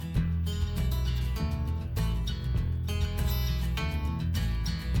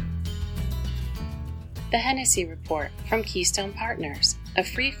The Hennessy Report from Keystone Partners, a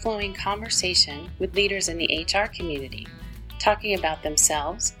free-flowing conversation with leaders in the HR community, talking about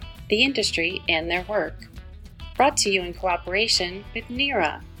themselves, the industry, and their work. Brought to you in cooperation with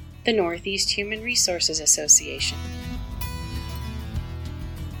NERA, the Northeast Human Resources Association.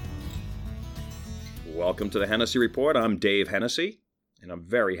 Welcome to the Hennessy Report. I'm Dave Hennessy, and I'm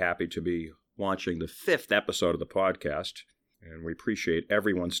very happy to be launching the 5th episode of the podcast. And we appreciate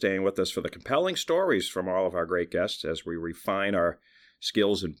everyone staying with us for the compelling stories from all of our great guests as we refine our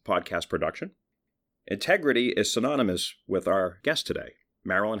skills in podcast production. Integrity is synonymous with our guest today,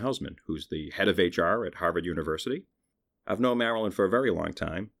 Marilyn Hausammann, who's the head of HR at Harvard University. I've known Marilyn for a very long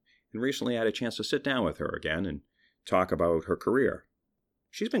time, and recently I had a chance to sit down with her again and talk about her career.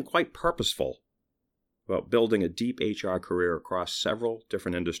 She's been quite purposeful about building a deep HR career across several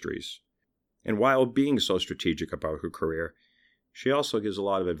different industries. And while being so strategic about her career, she also gives a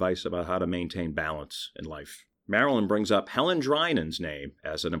lot of advice about how to maintain balance in life. Marilyn brings up Helen Drynen's name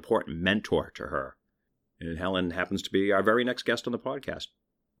as an important mentor to her. And Helen happens to be our very next guest on the podcast.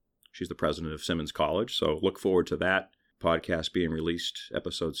 She's the president of Simmons College, so look forward to that podcast being released,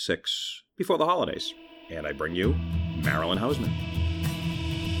 episode 6, before the holidays. And I bring you Marilyn Hausammann.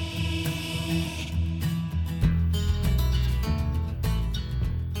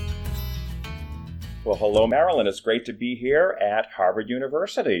 Well, hello, Marilyn. It's great to be here at Harvard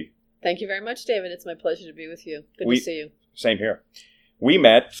University. Thank you very much, David. It's my pleasure to be with you. Good to see you. Same here. We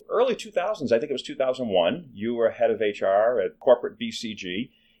met early 2000s. I think it was 2001. You were head of HR at corporate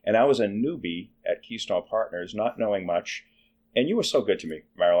BCG, and I was a newbie at Keystone Partners, not knowing much. And you were so good to me,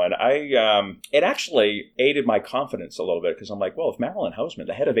 Marilyn. It actually aided my confidence a little bit because I'm like, well, if Marilyn Hausammann,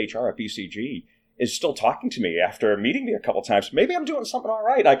 the head of HR at BCG, is still talking to me after meeting me a couple times, maybe I'm doing something all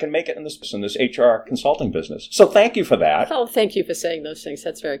right. I can make it in this HR consulting business. So thank you for that. Oh, thank you for saying those things.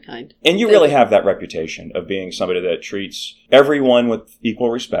 That's very kind. And you really have that reputation of being somebody that treats everyone with equal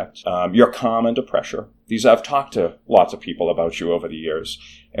respect. You're calm under pressure. I've talked to lots of people about you over the years,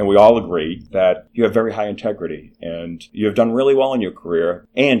 and we all agree that you have very high integrity, and you have done really well in your career,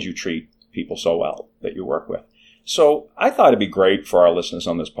 and you treat people so well that you work with. So I thought it'd be great for our listeners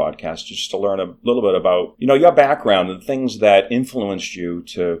on this podcast just to learn a little bit about, your background and things that influenced you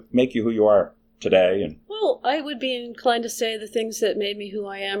to make you who you are today. And well, I would be inclined to say the things that made me who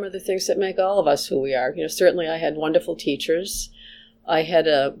I am are the things that make all of us who we are. Certainly I had wonderful teachers. I had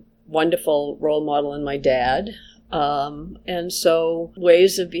a wonderful role model in my dad. And so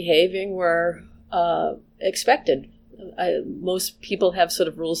ways of behaving were expected. Most people have sort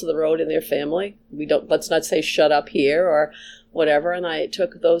of rules of the road in their family. Let's not say shut up here or whatever. And I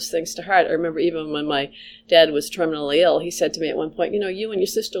took those things to heart. I remember even when my dad was terminally ill, he said to me at one point, you and your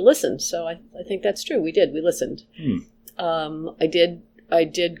sister listened. So I think that's true. We did. We listened. I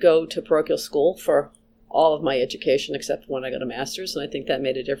did go to parochial school for all of my education except when I got a master's. And I think that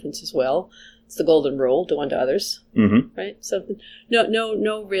made a difference as well. It's the golden rule, do unto others. Mm-hmm. Right? So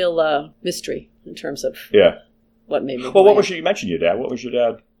no real mystery in terms of... Yeah. What made me you mentioned your dad. What was your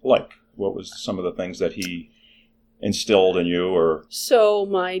dad like? What was some of the things that he instilled in you? Or so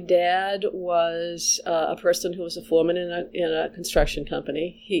my dad was a person who was a foreman in a construction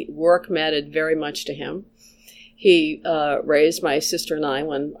company. Work mattered very much to him. He raised my sister and I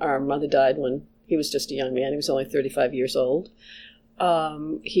when our mother died when he was just a young man. He was only 35 years old.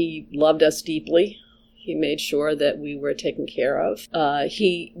 He loved us deeply. He made sure that we were taken care of.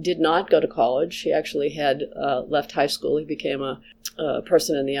 He did not go to college. He actually had left high school. He became a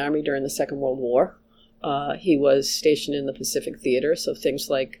person in the Army during the Second World War. He was stationed in the Pacific Theater, so things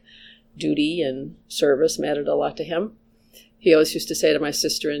like duty and service mattered a lot to him. He always used to say to my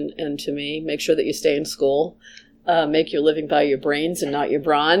sister and to me, make sure that you stay in school. Make your living by your brains and not your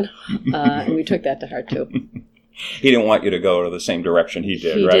brawn. And we took that to heart, too. He didn't want you to go to the same direction he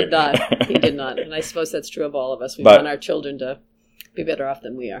did, right? He did not. And I suppose that's true of all of us. We want our children to be better off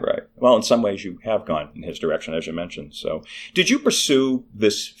than we are. Right. Well, in some ways you have gone in his direction, as you mentioned. So did you pursue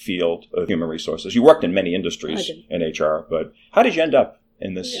this field of human resources? You worked in many industries in HR, but how did you end up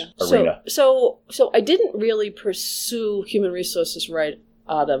in this arena? So I didn't really pursue human resources right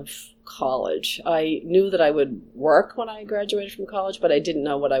out of college. I knew that I would work when I graduated from college, but I didn't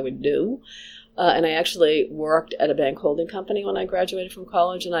know what I would do. And I actually worked at a bank holding company when I graduated from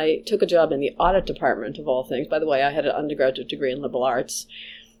college, and I took a job in the audit department of all things. By the way, I had an undergraduate degree in liberal arts.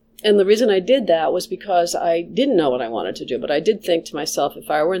 And the reason I did that was because I didn't know what I wanted to do, but I did think to myself,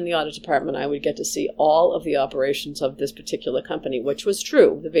 if I were in the audit department, I would get to see all of the operations of this particular company, which was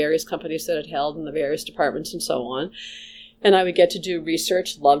true, the various companies that it held and the various departments and so on. And I would get to do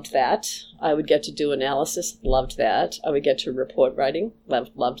research, loved that. I would get to do analysis, loved that. I would get to report writing,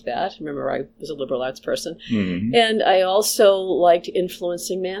 loved that. Remember, I was a liberal arts person. Mm-hmm. And I also liked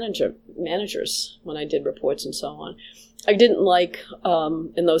influencing managers when I did reports and so on. I didn't like,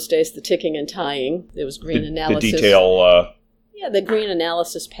 in those days, the ticking and tying. There was green analysis. The detail... Yeah, the green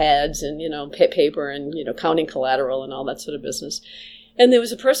analysis pads and, paper and, counting collateral and all that sort of business. And there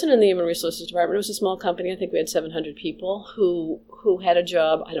was a person in the Human Resources Department. It was a small company. I think we had 700 people who had a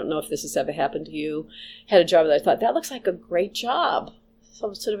job. I don't know if this has ever happened to you. Had a job that I thought, that looks like a great job.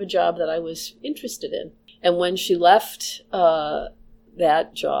 Some sort of a job that I was interested in. And when she left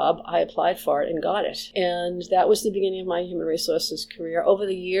that job, I applied for it and got it. And that was the beginning of my human resources career. Over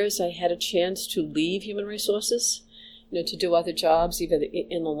the years, I had a chance to leave human resources, to do other jobs, either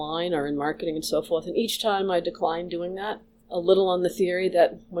in the line or in marketing and so forth. And each time I declined doing that. A little on the theory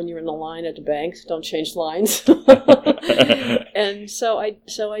that when you're in the line at the bank, don't change lines. And so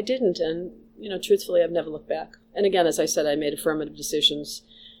I didn't. And, truthfully, I've never looked back. And again, as I said, I made affirmative decisions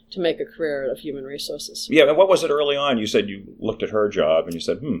to make a career of human resources. Yeah, and what was it early on? You said you looked at her job and you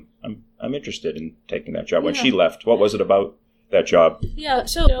said, I'm interested in taking that job. When she left, what was it about that job? Yeah,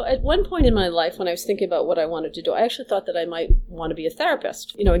 so at one point in my life when I was thinking about what I wanted to do, I actually thought that I might want to be a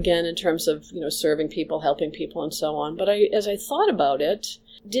therapist, again, in terms of, serving people, helping people and so on. But as I thought about it,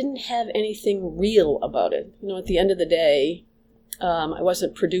 didn't have anything real about it. At the end of the day, I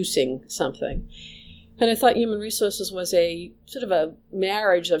wasn't producing something. And I thought human resources was a sort of a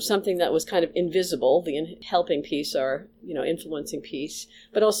marriage of something that was kind of invisible, the helping piece or, influencing piece,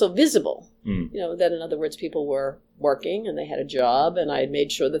 but also visible. That in other words, people were working and they had a job and I had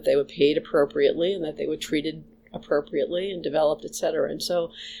made sure that they were paid appropriately and that they were treated appropriately and developed, et cetera. And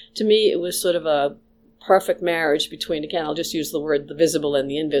so to me, it was sort of a perfect marriage between, again, I'll just use the word the visible and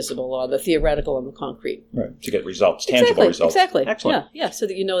the invisible, or the theoretical and the concrete. Right, to get results, tangible results. Exactly. Excellent. Yeah, so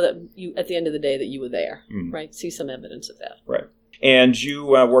that you know that you, at the end of the day, that you were there, right? See some evidence of that. Right. And you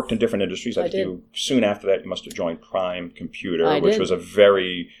worked in different industries. I did. Soon after that, you must have joined Prime Computer, which was a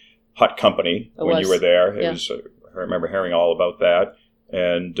very hot company when you were there. It was, I remember hearing all about that.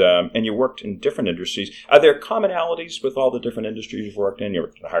 And you worked in different industries. Are there commonalities with all the different industries you've worked in? You're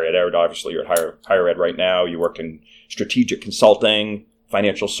at higher ed, obviously. You're at higher ed right now. You worked in strategic consulting,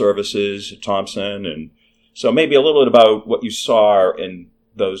 financial services at Thompson. And so maybe a little bit about what you saw in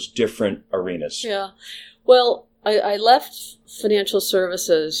those different arenas. Yeah. Well, I left financial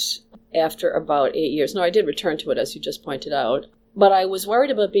services after about 8 years. No, I did return to it, as you just pointed out. But I was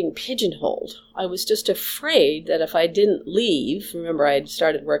worried about being pigeonholed. I was just afraid that if I didn't leave, remember I had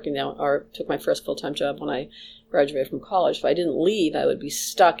started working now, or took my first full-time job when I graduated from college. If I didn't leave, I would be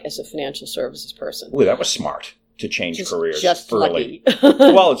stuck as a financial services person. Ooh, that was smart to change careers just early. Lucky.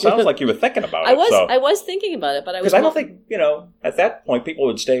 Well, it sounds like you were thinking about it. I was thinking about it, but I was... Because I don't think, at that point, people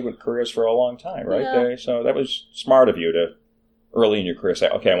would stay with careers for a long time, right? Yeah. So that was smart of you to... early in your career say,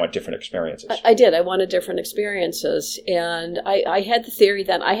 okay, I want different experiences. I did. I wanted different experiences. And I had the theory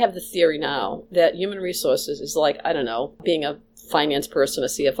then, I have the theory now, that human resources is like, I don't know, being a finance person, a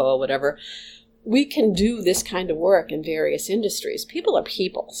CFO, whatever. We can do this kind of work in various industries. People are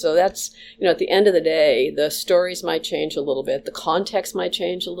people. So that's, at the end of the day, the stories might change a little bit. The context might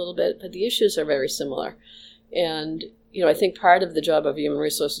change a little bit, but the issues are very similar. And, I think part of the job of a human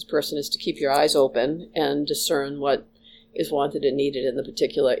resources person is to keep your eyes open and discern what is wanted and needed in the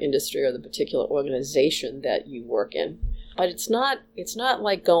particular industry or the particular organization that you work in. But it's not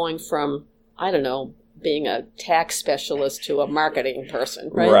like going from, I don't know, being a tax specialist to a marketing person,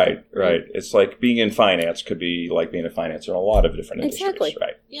 right? Right. It's like being in finance could be like being a financer in a lot of different industries. Exactly.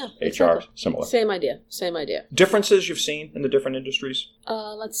 Right. Yeah. HR, exactly. similar. Same idea. Differences you've seen in the different industries?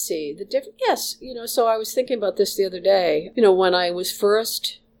 Let's see. Yes. So I was thinking about this the other day. When I was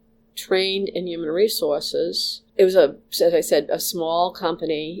first trained in human resources, it was as I said, a small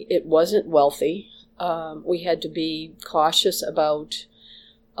company. It wasn't wealthy. We had to be cautious about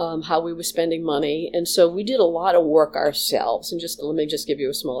how we were spending money. And so we did a lot of work ourselves. And let me give you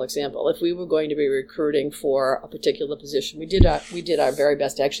a small example. If we were going to be recruiting for a particular position, we did our very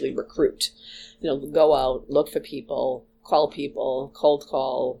best to actually recruit. Go out, look for people, call people, cold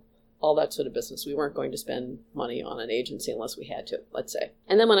call, all that sort of business. We weren't going to spend money on an agency unless we had to, let's say.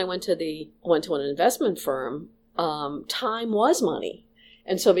 And then when I went to an investment firm, time was money.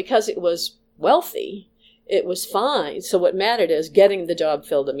 And so because it was wealthy, it was fine. So what mattered is getting the job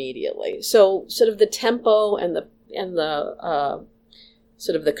filled immediately. So sort of the tempo and the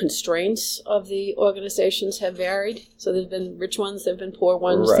sort of the constraints of the organizations have varied. So there's been rich ones, there've been poor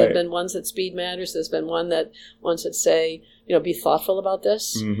ones, Right. there've been ones that speed matters, there's been ones that say, be thoughtful about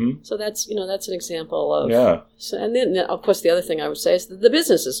this. Mm-hmm. So that's an example of. Yeah. So, and then, of course, the other thing I would say is that the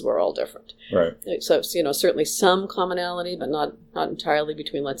businesses were all different. Right. So certainly some commonality, but not entirely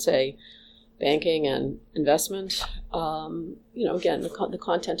between, let's say, banking and investment. Again, the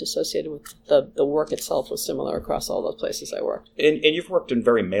content associated with the work itself was similar across all those places I worked. And you've worked in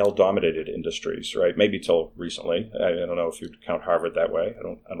very male-dominated industries, right? Maybe till recently. I don't know if you'd count Harvard that way. I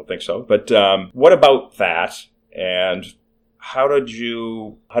don't think so. But what about that? And how were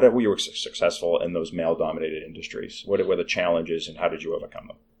you successful in those male-dominated industries? What were the challenges, and how did you overcome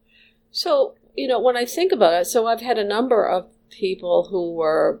them? So, when I think about it, so I've had a number of people who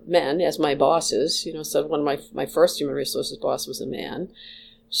were men as my bosses. So one of my first human resources boss was a man.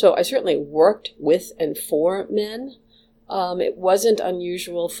 So I certainly worked with and for men. It wasn't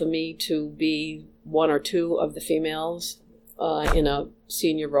unusual for me to be one or two of the females in a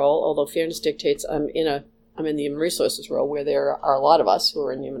senior role, although fairness dictates I'm in the human resources role where there are a lot of us who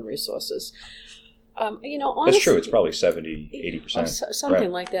are in human resources. Honestly, that's true. It's probably 70, 80%. Something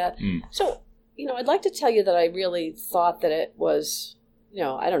right. like that. Mm. So, I'd like to tell you that I really thought that it was,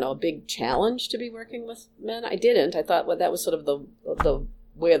 a big challenge to be working with men. I didn't. I thought that was sort of the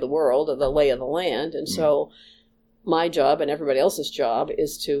way of the world, or the lay of the land. And so my job and everybody else's job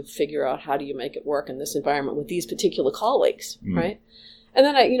is to figure out how do you make it work in this environment with these particular colleagues, right? And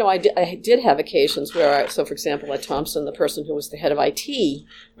then I did have occasions where so for example, at Thompson, the person who was the head of IT,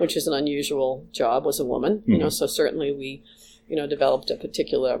 which is an unusual job, was a woman. So certainly we, developed a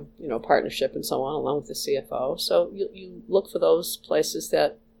particular, partnership and so on, along with the CFO. So you look for those places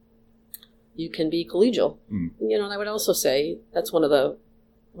that you can be collegial. And I would also say that's one of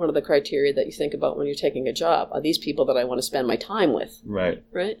the criteria that you think about when you're taking a job. Are these people that I want to spend my time with? Right.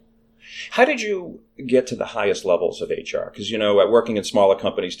 Right. How did you get to the highest levels of HR? Because, working in smaller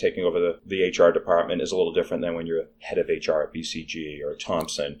companies, taking over the HR department is a little different than when you're head of HR at BCG or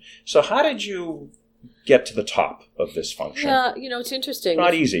Thompson. So how did you get to the top of this function? Yeah, it's interesting.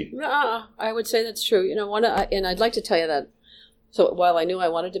 Not easy. I would say that's true. And I'd like to tell you that. So while I knew I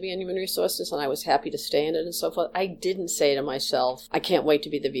wanted to be in human resources and I was happy to stay in it and so forth, I didn't say to myself, I can't wait to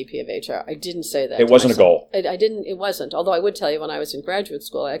be the VP of HR. I didn't say that. It wasn't a goal. I didn't. It wasn't. Although I would tell you, when I was in graduate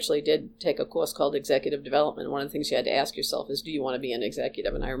school, I actually did take a course called executive development. One of the things you had to ask yourself is, do you want to be an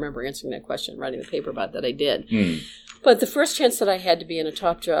executive? And I remember answering that question, writing a paper about that. I did. But the first chance that I had to be in a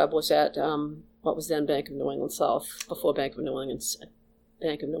top job was at what was then Bank of New England South, before Bank of New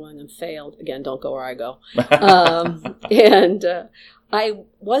England failed. Again, don't go where I go. And I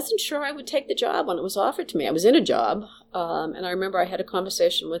wasn't sure I would take the job when it was offered to me. I was in a job, and I remember I had a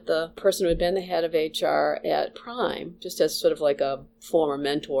conversation with the person who had been the head of HR at Prime, just as sort of like a former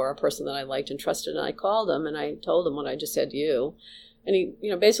mentor, a person that I liked and trusted. And I called him, and I told him what I just said to you. And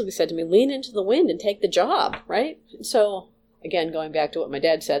he, basically said to me, lean into the wind and take the job, right? So, again, going back to what my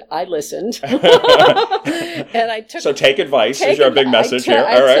dad said, I listened. And I took. So take advice is your big message here.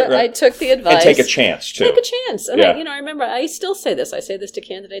 All right. I took the advice. And take a chance, too. Take a chance. And yeah. I remember, I still say this. I say this to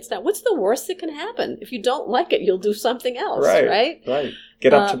candidates now. What's the worst that can happen? If you don't like it, you'll do something else, right? Right.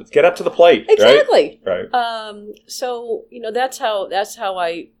 Get up to the plate. Exactly. Right. So, that's how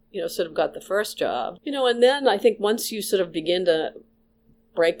I, sort of got the first job. And then I think once you sort of begin to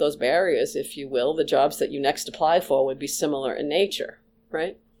break those barriers, if you will, the jobs that you next apply for would be similar in nature,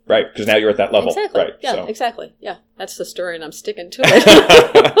 right? Right, because now you're at that level. Exactly. Right, yeah, so. Exactly. Yeah, that's the story, and I'm sticking to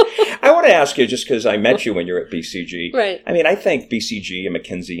it. I want to ask you, just because I met you when you were at BCG. Right. I mean, I think BCG and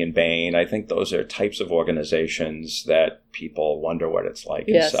McKinsey and Bain, I think those are types of organizations that people wonder what it's like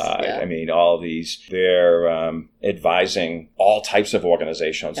inside. Yeah. I mean, all these, they're advising all types of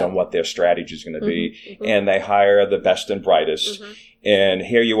organizations on what their strategy is going to be, and they hire the best and brightest. And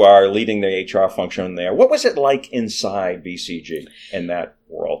here you are leading the HR function there. What was it like inside BCG in that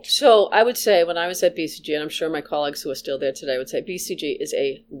world? So I would say when I was at BCG, and I'm sure my colleagues who are still there today would say, BCG is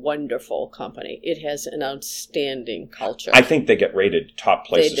a wonderful company. It has an outstanding culture. I think they get rated top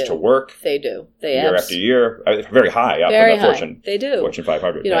places to work. They do. Year after year. Very high up very in the high. Fortune. They do. Fortune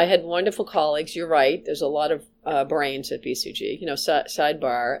 500. I had wonderful colleagues. You're right. There's a lot of brains at BCG.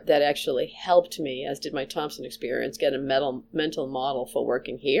 Sidebar, that actually helped me, as did my Thompson experience, get a mental model for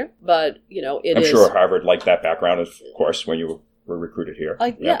working here. But, I'm sure Harvard liked that background, of course, when you were recruited here.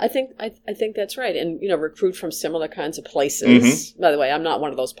 I think that's right. And, recruit from similar kinds of places. By the way, I'm not one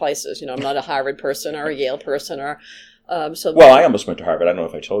of those places. I'm not a Harvard person or a Yale person or Well, I almost went to Harvard. I don't know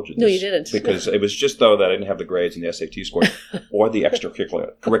if I told you this. No, you didn't. Because it was just, though, that I didn't have the grades and the SAT score or the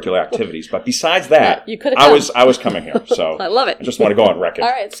extracurricular activities. But besides that, you could have I was coming here. So I love it. I just want to go on record. All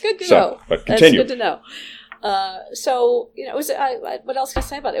right, it's good to know. But continue. That's good to know. It was. What else can I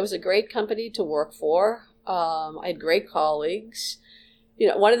say about it? It was a great company to work for. I had great colleagues.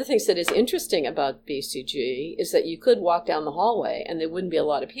 One of the things that is interesting about BCG is that you could walk down the hallway and there wouldn't be a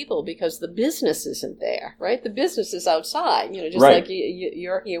lot of people because the business isn't there, right? The business is outside, just right. like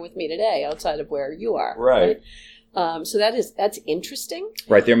you're here with me today, outside of where you are, right? So that's interesting.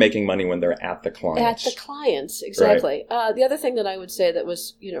 Right, they're making money when they're at the clients. At the clients, exactly. Right. The other thing that I would say that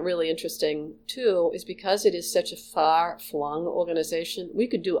was really interesting too is because it is such a far-flung organization, we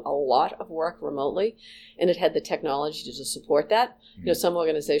could do a lot of work remotely, and it had the technology to support that. Mm-hmm. Some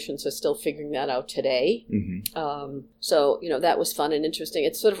organizations are still figuring that out today. Mm-hmm. So that was fun and interesting.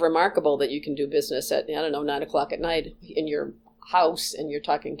 It's sort of remarkable that you can do business at 9:00 at night in your house and you're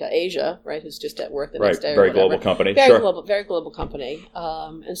talking to Asia, right, who's just at work the next day. Very global company. Very global company.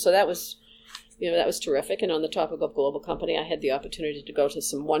 And so that was terrific. And on the topic of global company, I had the opportunity to go to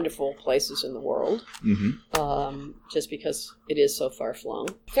some wonderful places in the world, just because it is so far flung.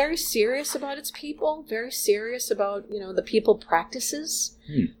 Very serious about its people, very serious about, the people practices.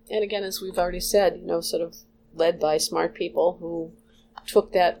 And again, as we've already said, sort of led by smart people who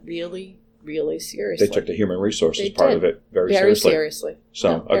took that really seriously. They took the human resources part of it very seriously.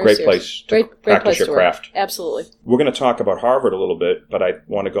 So yeah, a great place to practice your craft. Absolutely. We're going to talk about Harvard a little bit, but I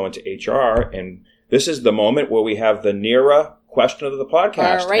want to go into HR, and this is the moment where we have the NERA question of the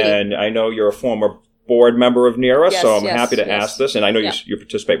podcast. Alrighty. And I know you're a former board member of NERA, so I'm happy to ask this. And I know you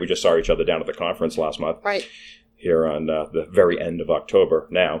participate. We just saw each other down at the conference last month. Right. Here on the very end of October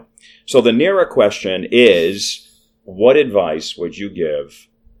now. So the NERA question is, what advice would you give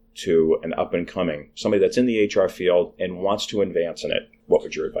to an up-and-coming, somebody that's in the HR field and wants to advance in it? What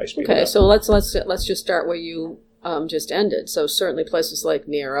would your advice be? Okay, so let's just start where you just ended. So certainly places like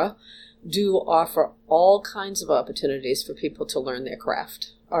NERA do offer all kinds of opportunities for people to learn their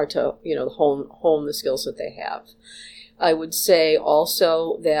craft or to hone the skills that they have. I would say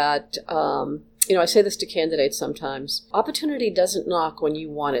also that I say this to candidates sometimes. Opportunity doesn't knock when you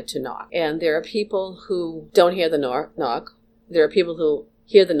want it to knock, and there are people who don't hear the knock. There are people who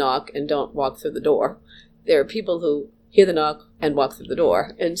hear the knock and don't walk through the door. There are people who hear the knock and walk through the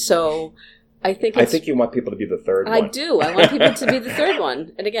door. And so I think you want people to be the third one. I do. I want people to be the third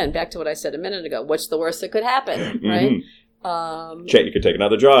one. And again, back to what I said a minute ago, what's the worst that could happen, right? You could take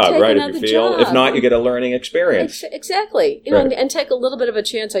another job, right? If you feel. If not, you get a learning experience. Exactly. And take a little bit of a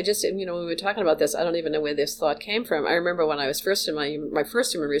chance. I just, when we were talking about this, I don't even know where this thought came from. I remember when I was first in my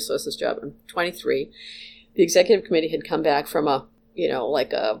first human resources job, I'm 23, the executive committee had come back from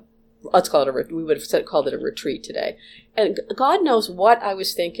let's call it we would have called it a retreat today. And God knows what I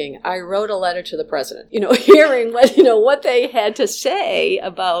was thinking. I wrote a letter to the president, hearing what they had to say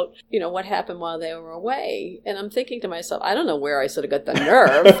about, what happened while they were away. And I'm thinking to myself, I don't know where I sort of got the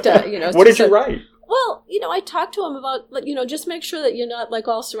nerve to, What did you write? Well, I talked to him about, just make sure that you're not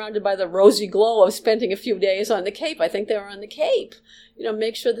all surrounded by the rosy glow of spending a few days on the Cape. I think they were on the Cape.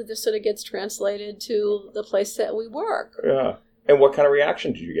 Make sure that this sort of gets translated to the place that we work. Yeah. And what kind of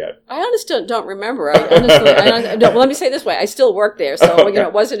reaction did you get? I honestly don't remember. Let me say it this way. I still work there, so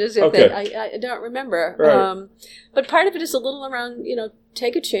it wasn't as if I don't remember. Right. But part of it is a little around,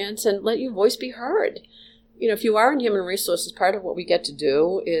 take a chance and let your voice be heard. If you are in human resources, part of what we get to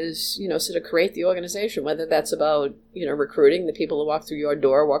do is, sort of create the organization, whether that's about, recruiting the people who walk through your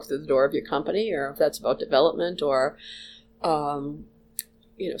door, walk through the door of your company, or if that's about development or,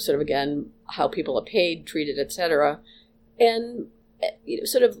 sort of, again, how people are paid, treated, etc. And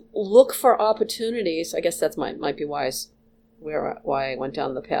sort of look for opportunities. I guess that's might be why I went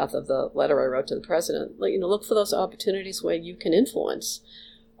down the path of the letter I wrote to the president. Look for those opportunities where you can influence.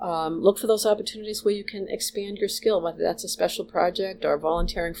 Look for those opportunities where you can expand your skill, whether that's a special project or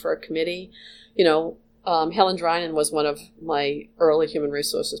volunteering for a committee. Helen Drinan was one of my early human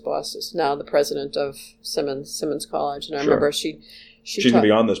resources bosses, now the president of Simmons College. And I remember she's going to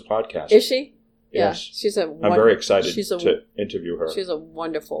be on this podcast. Is she? Yes. Yeah, I'm very excited to interview her. She's a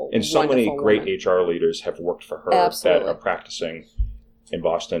wonderful And so many great woman. HR leaders have worked for her that are practicing in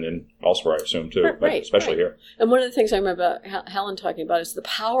Boston and elsewhere, I assume, too, but especially here. And one of the things I remember Helen talking about is the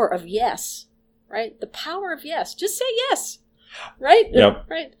power of yes, right? The power of yes. Just say yes, right? Yep.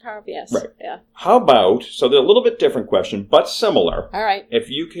 Right, the power of yes. Right. Yeah. How about, so they're a little bit different question, but similar. All right. If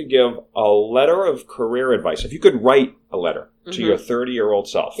you could give a letter of career advice, if you could write a letter to your 30-year-old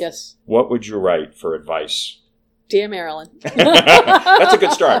self, yes, what would you write for advice Dear Marilyn. That's a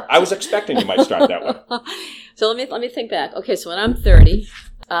good start. I was expecting you might start that way. So let me think back. Okay, so when I'm 30,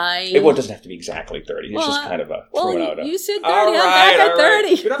 It doesn't have to be exactly 30. It's just kind of a throwing out. You said 30. All right, I'm back at 30.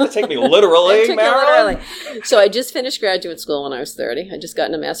 You don't have to take me literally, Marilyn. So I just finished graduate school when I was 30. I just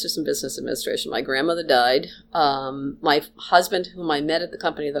gotten a master's in business administration. My grandmother died. My husband, whom I met at the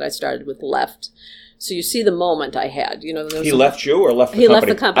company that I started with, left. So you see the moment I had. He left you or left the company? He left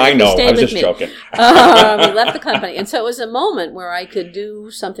the company. I know. I was just joking. He left the company. And so it was a moment where I could do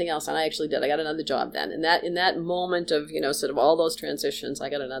something else. And I actually did. I got another job then. And in that moment of, sort of all those transitions,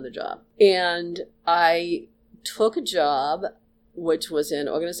 I got another job. And I took a job which was in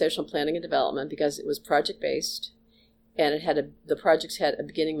organizational planning and development because it was project-based. And the projects had a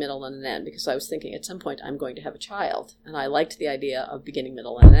beginning, middle, and an end because I was thinking at some point I'm going to have a child. And I liked the idea of beginning,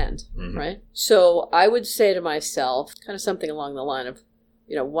 middle, and an end, right? So I would say to myself kind of something along the line of,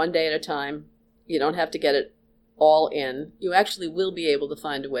 one day at a time. You don't have to get it all in. You actually will be able to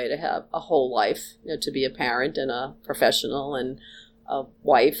find a way to have a whole life, to be a parent and a professional and a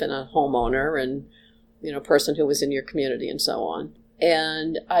wife and a homeowner and, a person who was in your community and so on.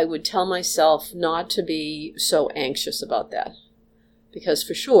 And I would tell myself not to be so anxious about that. Because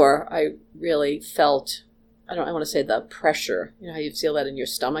for sure, I really felt, I want to say the pressure, how you feel that in your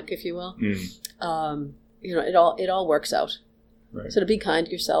stomach, if you will. It all works out. Right. So to be kind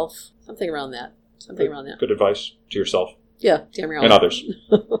to yourself, something around that. Good advice to yourself. Yeah, damn right. And others.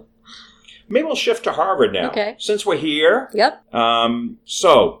 Maybe we'll shift to Harvard now. Okay. Since we're here. Yep.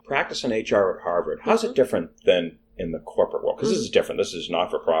 So, practice in HR at Harvard. How's it different than in the corporate world? Because this is different. This is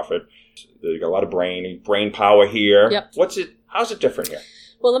not-for-profit. You got a lot of brain power here. Yep. How's it different here?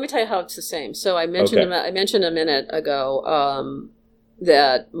 Well, let me tell you how it's the same. So I mentioned a minute ago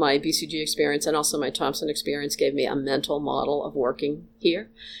that my BCG experience and also my Thompson experience gave me a mental model of working here.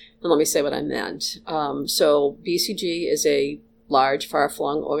 And let me say what I meant. So BCG is a large,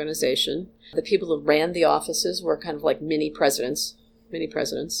 far-flung organization. The people who ran the offices were kind of like mini presidents.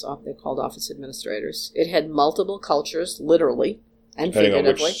 They're called office administrators. It had multiple cultures, literally and depending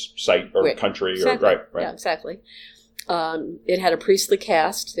figuratively. On which site or country. Exactly. Right. Yeah, exactly. It had a priestly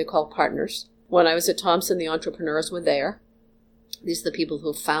caste. They're called partners. When I was at Thompson, the entrepreneurs were there. These are the people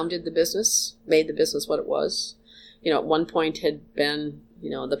who founded the business, made the business what it was. At one point had been,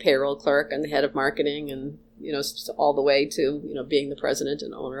 the payroll clerk and the head of marketing and, all the way to, being the president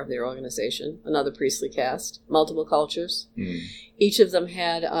and owner of their organization. Another priestly caste, multiple cultures. Each of them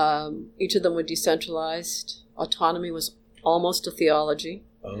were decentralized. Autonomy was almost a theology.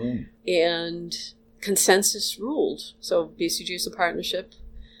 Oh. And consensus ruled. So BCG is a partnership.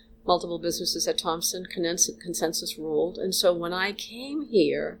 Multiple businesses at Thompson, consensus ruled. And so when I came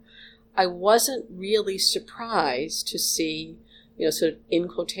here, I wasn't really surprised to see, sort of in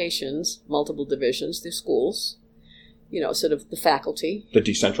quotations, multiple divisions, the schools, sort of the faculty. The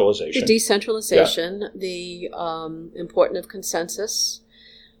decentralization. The importance of consensus.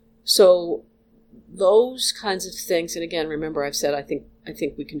 So those kinds of things, and again, remember I've said I think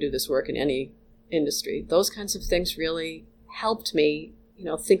we can do this work in any industry. Those kinds of things really helped me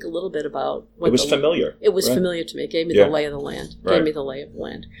think a little bit about what it was familiar. It was familiar to me. It gave me the lay of the land.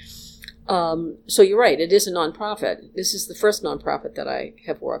 So you're right. It is a nonprofit. This is the first nonprofit that I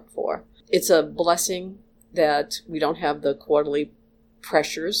have worked for. It's a blessing that we don't have the quarterly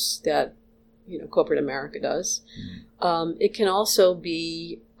pressures that corporate America does. It can also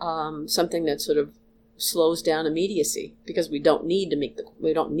be something that sort of slows down immediacy because we don't need to make the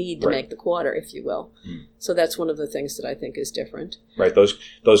quarter, if you will. So that's one of the things that I think is different. Right. Those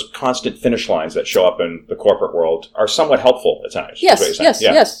constant finish lines that show up in the corporate world are somewhat helpful at times. Yes.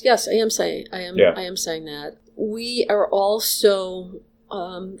 I am saying that. We are also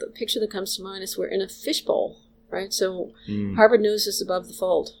the picture that comes to mind is we're in a fishbowl, right? So Harvard News is above the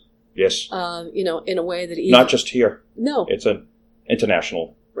fold. Yes. In a way that not just here. No. It's an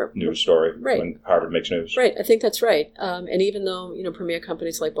international news story when Harvard makes news. Right, I think that's right. And even though, premier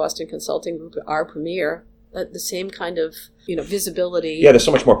companies like Boston Consulting Group are premier, the same kind of, visibility. Yeah, they're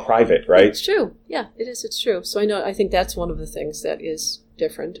so much more private, right? It's true. Yeah, it is. It's true. So I think that's one of the things that is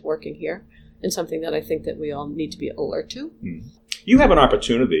different working here and something that I think that we all need to be alert to. You have an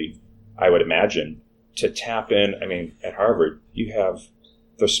opportunity, I would imagine, to tap in. I mean, at Harvard, you have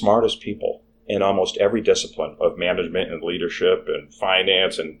the smartest people in almost every discipline of management and leadership and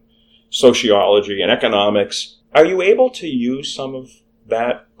finance and sociology and economics. Are you able to use some of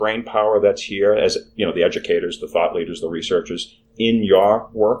that brain power that's here as, the educators, the thought leaders, the researchers in your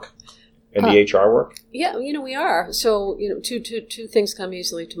work, in the HR work? Yeah, we are. So, two things come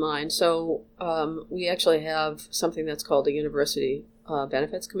easily to mind. So we actually have something that's called a university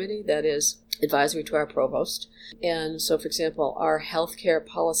Benefits Committee that is advisory to our provost. And so, for example, our healthcare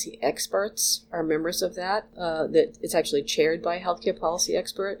policy experts are members of that. That it's actually chaired by a healthcare policy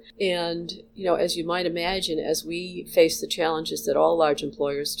expert. And, as you might imagine, as we face the challenges that all large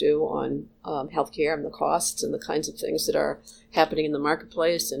employers do on healthcare and the costs and the kinds of things that are happening in the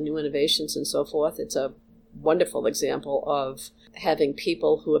marketplace and new innovations and so forth, it's a wonderful example of having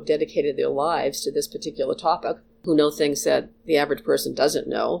people who have dedicated their lives to this particular topic, who know things that the average person doesn't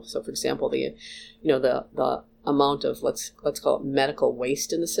know. So, for example, the amount of let's call it medical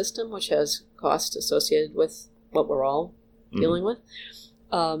waste in the system, which has costs associated with what we're all dealing with.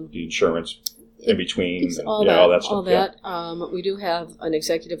 The insurance in between, all that stuff. All that. Yeah. We do have an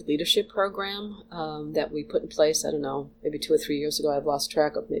executive leadership program that we put in place, I don't know, maybe 2 or 3 years ago. I've lost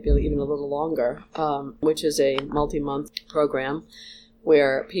track of, maybe even a little longer, which is a multi-month program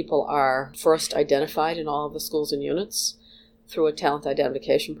where people are first identified in all of the schools and units through a talent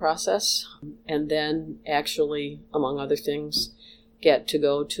identification process, and then actually, among other things, get to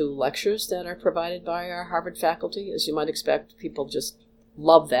go to lectures that are provided by our Harvard faculty. As you might expect, people just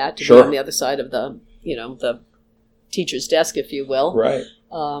love that, to be on the other side of the teacher's desk, if you will. Right.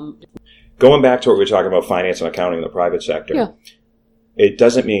 Going back to what we were talking about, finance and accounting in the private sector, yeah. It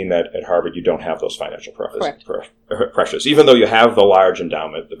doesn't mean that at Harvard you don't have those financial pressures. Even though you have the large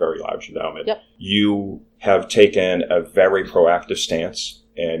endowment, the very large endowment, yep. You have taken a very proactive stance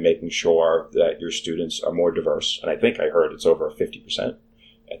in making sure that your students are more diverse. And I think I heard it's over 50%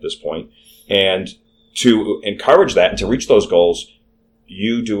 at this point. And to encourage that and to reach those goals,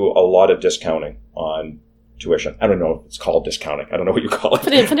 you do a lot of discounting on tuition. I don't know if it's called discounting. I don't know what you call it.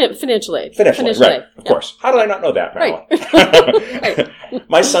 Financial aid. Financial aid, right. Of course. How did I not know that, Marilyn? Right.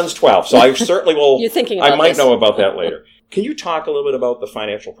 My son's 12, so I certainly will. You're thinking about I might this. know about that later. Can you talk a little bit about the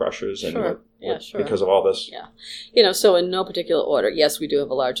financial pressures and sure. because of all this? Yeah. So in no particular order, yes, we do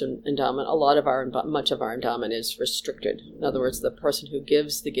have a large endowment. Much of our endowment is restricted. In other words, the person who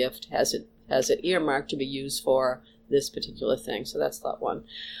gives the gift has it earmarked to be used for this particular thing. So that's that one.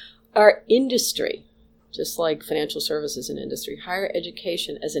 Our industry, just like financial services an industry, higher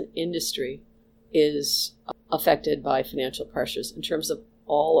education as an industry is affected by financial pressures in terms of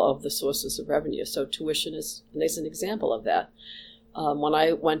all of the sources of revenue. So tuition is an example of that. When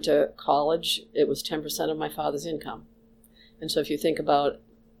I went to college, it was 10% of my father's income. And so if you think about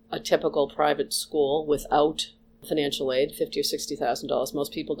a typical private school without financial aid, $50,000 or $60,000,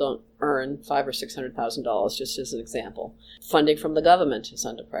 most people don't earn $500,000 or $600,000, just as an example. Funding from the government is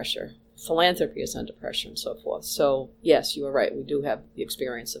under pressure. Philanthropy is under pressure, and so forth. So, yes, you are right. We do have the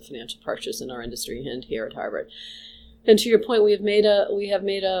experience of financial pressures in our industry and here at Harvard. And to your point, we have made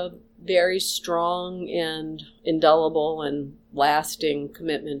a very strong and indelible and lasting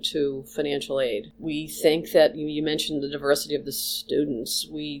commitment to financial aid. We think that, you mentioned the diversity of the students,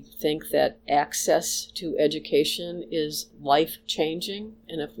 we think that access to education is life-changing,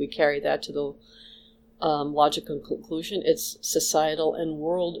 and if we carry that to the logical conclusion, it's societal and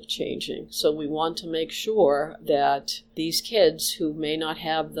world-changing. So we want to make sure that these kids who may not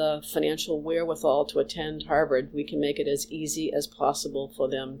have the financial wherewithal to attend Harvard, we can make it as easy as possible for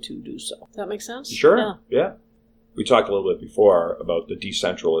them to do so. Does that make sense? Sure. Yeah. We talked a little bit before about the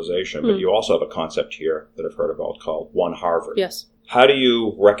decentralization, but you also have a concept here that I've heard about called One Harvard. Yes. How do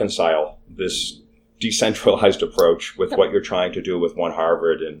you reconcile this decentralized approach with what you're trying to do with One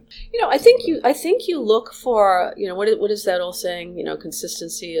Harvard? And I think you look for, what is that old saying?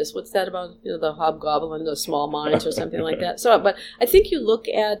 Consistency is, what's that about? The hobgoblin, the small minds, or something like that. So, but I think you look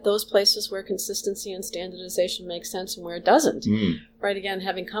at those places where consistency and standardization makes sense and where it doesn't. Right. Again,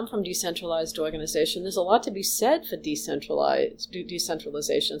 having come from decentralized organization, there's a lot to be said for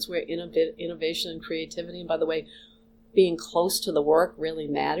decentralization. It's where innovation and creativity, and by the way, being close to the work really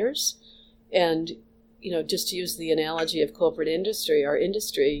matters. And just to use the analogy of corporate industry, our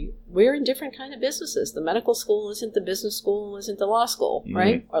industry, we're in different kind of businesses. The medical school isn't the business school, isn't the law school,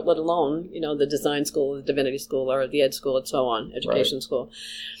 right? Or let alone, the design school, the divinity school, or the ed school, and so on, education school.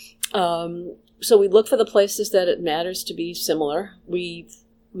 So we look for the places that it matters to be similar. We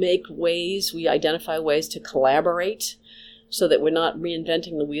identify ways to collaborate so that we're not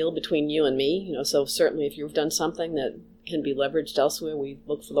reinventing the wheel between you and me. So certainly if you've done something that can be leveraged elsewhere, we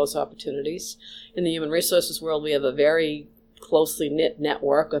look for those opportunities. In the human resources world, we have a very closely knit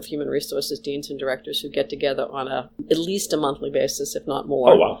network of human resources deans and directors who get together on at least a monthly basis, if not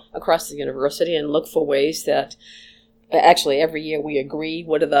more, across the university, and look for ways that actually every year we agree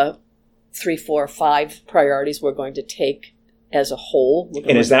what are the 3, 4, 5 priorities we're going to take as a whole.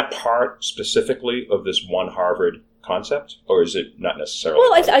 And is that part specifically of this One Harvard concept, or is it not necessarily?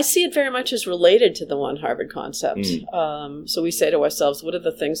 Well, I see it very much as related to the One Harvard concept. So we say to ourselves, what are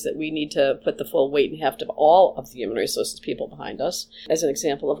the things that we need to put the full weight and heft of all of the human resources people behind us, as an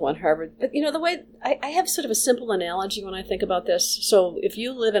example of One Harvard. But, the way I have sort of a simple analogy when I think about this. So if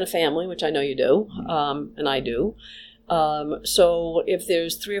you live in a family, which I know you do, and I do, so if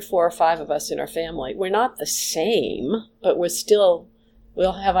there's 3 or 4 or 5 of us in our family, we're not the same, but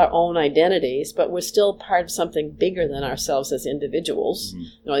we'll have our own identities, but we're still part of something bigger than ourselves as individuals.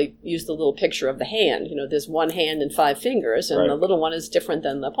 I use the little picture of the hand. There's one hand and 5 fingers, and the little one is different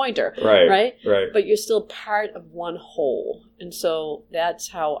than the pointer, right? But you're still part of one whole. And so that's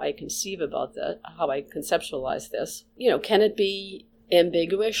how I conceive about that, how I conceptualize this. Can it be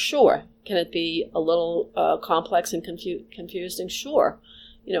ambiguous? Sure. Can it be a little complex and confusing? Sure.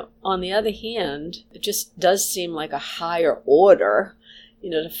 On the other hand, it just does seem like a higher order,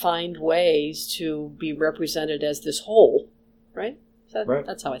 to find ways to be represented as this whole, right? So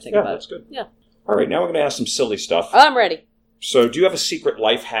that's how I think about it. That's good. Yeah. All right, now we're going to ask some silly stuff. I'm ready. So do you have a secret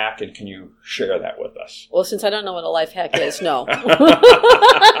life hack, and can you share that with us? Well, since I don't know what a life hack is, no.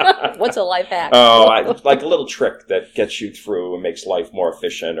 What's a life hack? Like a little trick that gets you through and makes life more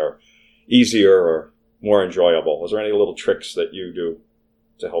efficient or easier or more enjoyable. Is there any little tricks that you do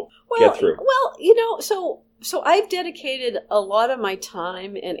to help get through? Well, so I've dedicated a lot of my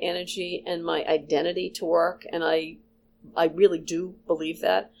time and energy and my identity to work, and I really do believe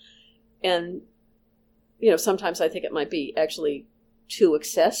that. And, sometimes I think it might be actually to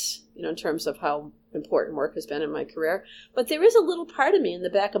excess, in terms of how important work has been in my career. But there is a little part of me in the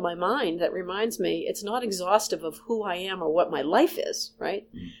back of my mind that reminds me it's not exhaustive of who I am or what my life is, right?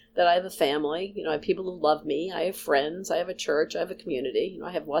 That I have a family, I have people who love me, I have friends, I have a church, I have a community,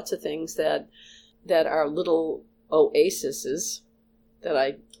 I have lots of things that are little oases that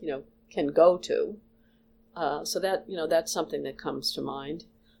I, can go to. So that, that's something that comes to mind.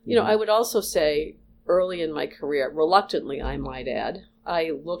 I would also say early in my career, reluctantly, I might add,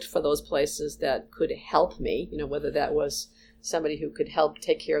 I looked for those places that could help me, whether that was somebody who could help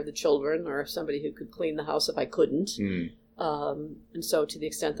take care of the children or somebody who could clean the house if I couldn't. And so to the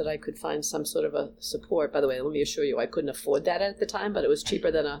extent that I could find some sort of a support, by the way, let me assure you, I couldn't afford that at the time, but it was cheaper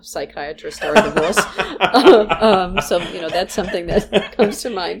than a psychiatrist or a divorce. So, that's something that comes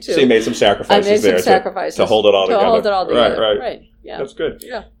to mind too. So you made some sacrifices to hold it all together. Right. Yeah. That's good.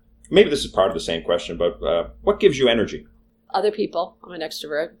 Yeah. Maybe this is part of the same question, but what gives you energy? Other people. I'm an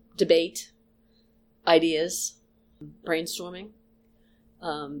extrovert. Debate. Ideas. Brainstorming.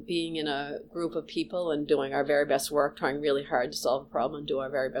 Being in a group of people and doing our very best work, trying really hard to solve a problem and do our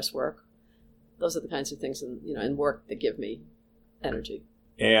very best work. Those are the kinds of things in work that give me energy.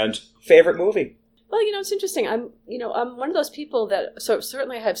 And favorite movie? Well, it's interesting. I'm one of those people that, so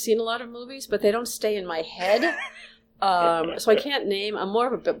certainly I have seen a lot of movies, but they don't stay in my head. So I can't name. I'm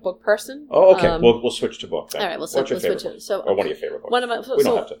more of a book person. Oh, okay. We'll switch to book then. All right, What's your favorite switch book? So or one of your favorite books. One of my. We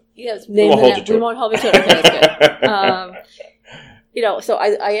don't have to. Yes, we won't hold you to it. We won't hold me to it. Okay, that's good. So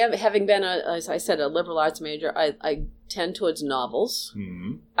I am, having been, as I said, a liberal arts major, I tend towards novels.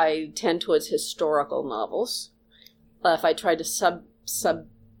 Mm-hmm. I tend towards historical novels. If I tried to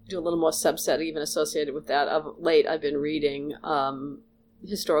do a little more subset, even associated with that, of late I've been reading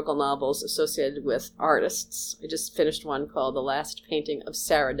historical novels associated with artists. I just finished one called The Last Painting of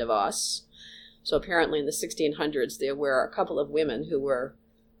Sarah de Vos. So apparently in the 1600s there were a couple of women who were,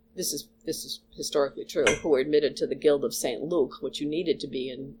 this is historically true, who were admitted to the Guild of St. Luke, which you needed to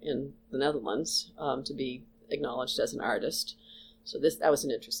be in the Netherlands to be acknowledged as an artist. So that was an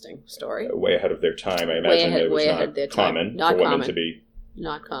interesting story. Way ahead of their time. I imagine it was not common for women to be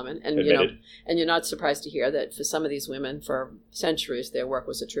not common. And admitted. And you're not surprised to hear that for some of these women, for centuries, their work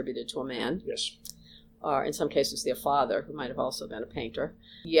was attributed to a man. Yes. Or in some cases their father, who might have also been a painter.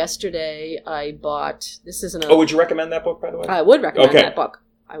 Yesterday I bought, this isn't a... Oh, would you recommend that book, by the way? I would recommend that book.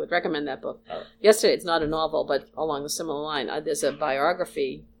 I would recommend that book. Right. Yesterday, it's not a novel, but along a similar line, there's a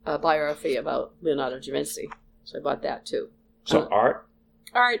biography about Leonardo da Vinci. So I bought that too. So art,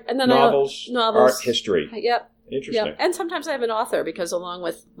 and then novels, art, history. Yep. Interesting. Yep. And sometimes I have an author, because along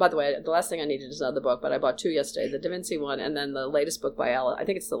with, by the way, the last thing I needed is another book, but I bought 2 yesterday, the Da Vinci one, and then the latest book by Alice, I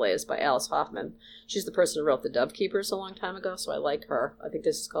think it's the latest, by Alice Hoffman. She's the person who wrote The Dove Keepers a long time ago, so I like her. I think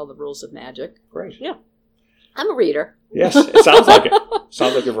this is called The Rules of Magic. Great. Yeah. I'm a reader. Yes, it sounds like it.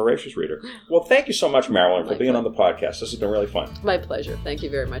 Sounds like a voracious reader. Well, thank you so much, Marilyn, for being on the podcast. This has been really fun. My pleasure. Thank you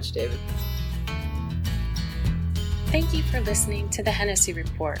very much, David. Thank you for listening to the Hennessy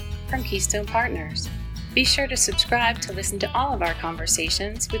Report from Keystone Partners. Be sure to subscribe to listen to all of our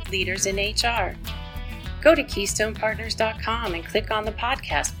conversations with leaders in HR. Go to KeystonePartners.com and click on the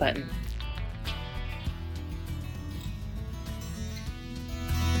podcast button.